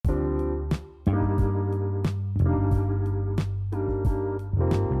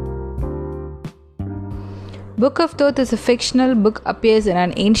Book of Thoth is a fictional book appears in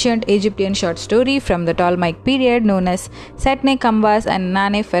an ancient Egyptian short story from the Ptolemaic period known as Setne Kambas and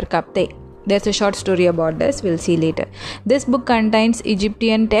Nane Ferkapte. There's a short story about this, we'll see later. This book contains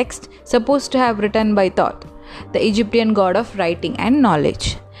Egyptian text supposed to have written by Thoth, the Egyptian god of writing and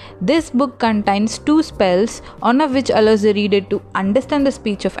knowledge. This book contains 2 spells, one of which allows the reader to understand the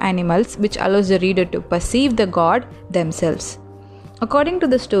speech of animals, which allows the reader to perceive the god themselves. According to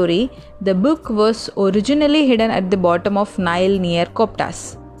the story, the book was originally hidden at the bottom of Nile near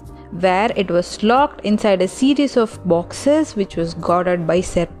Coptas, where it was locked inside a series of boxes which was guarded by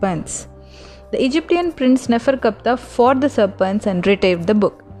serpents. The Egyptian prince Neferkapta fought the serpents and retrieved the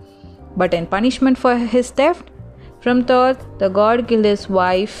book. But in punishment for his theft from Thoth, the god killed his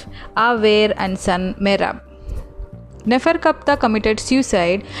wife Awer and son Merab. Neferkapta committed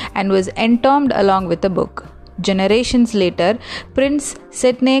suicide and was entombed along with the book. Generations later, Prince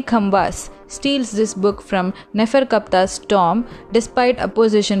Setne Kambas steals this book from Neferkapta's tomb despite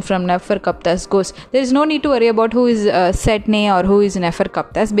opposition from Neferkapta's ghost. There is no need to worry about who is Setne or who is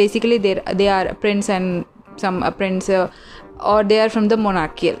Neferkaptas. Basically, they are a prince and some prince or they are from the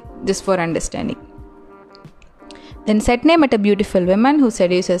monarchial, just for understanding. Then Setne met a beautiful woman who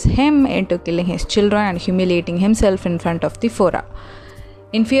seduces him into killing his children and humiliating himself in front of the Fora.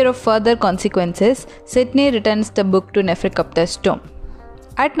 In fear of further consequences, Setne returns the book to Neferkapta's tomb.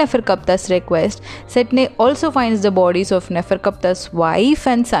 At Neferkapta's request, Setne also finds the bodies of Neferkapta's wife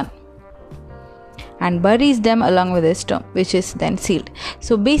and son and buries them along with his tomb, which is then sealed.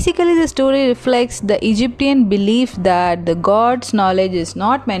 So basically the story reflects the Egyptian belief that the god's knowledge is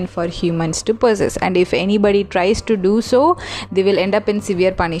not meant for humans to possess, and if anybody tries to do so, they will end up in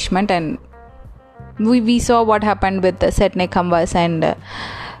severe punishment. And we saw what happened with Setne Kambas and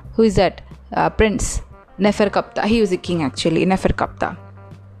who is that? Prince Neferkapta. He was a king actually, Neferkapta.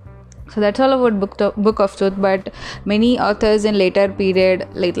 So that's all about Book of Thoth. But many authors in later period,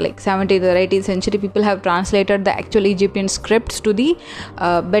 like 17th or 18th century, people have translated the actual Egyptian scripts to the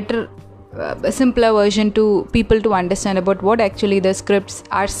better, simpler version to people to understand about what actually the scripts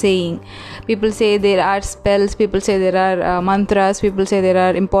are saying. People say there are spells, people say there are mantras, people say there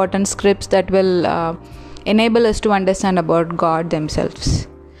are important scripts that will enable us to understand about God themselves.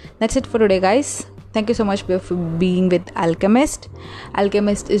 That's it for today, guys. Thank you so much for being with Alchemist.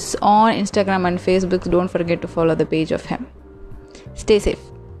 Alchemist is on Instagram and Facebook. Don't forget to follow the page of him. Stay safe.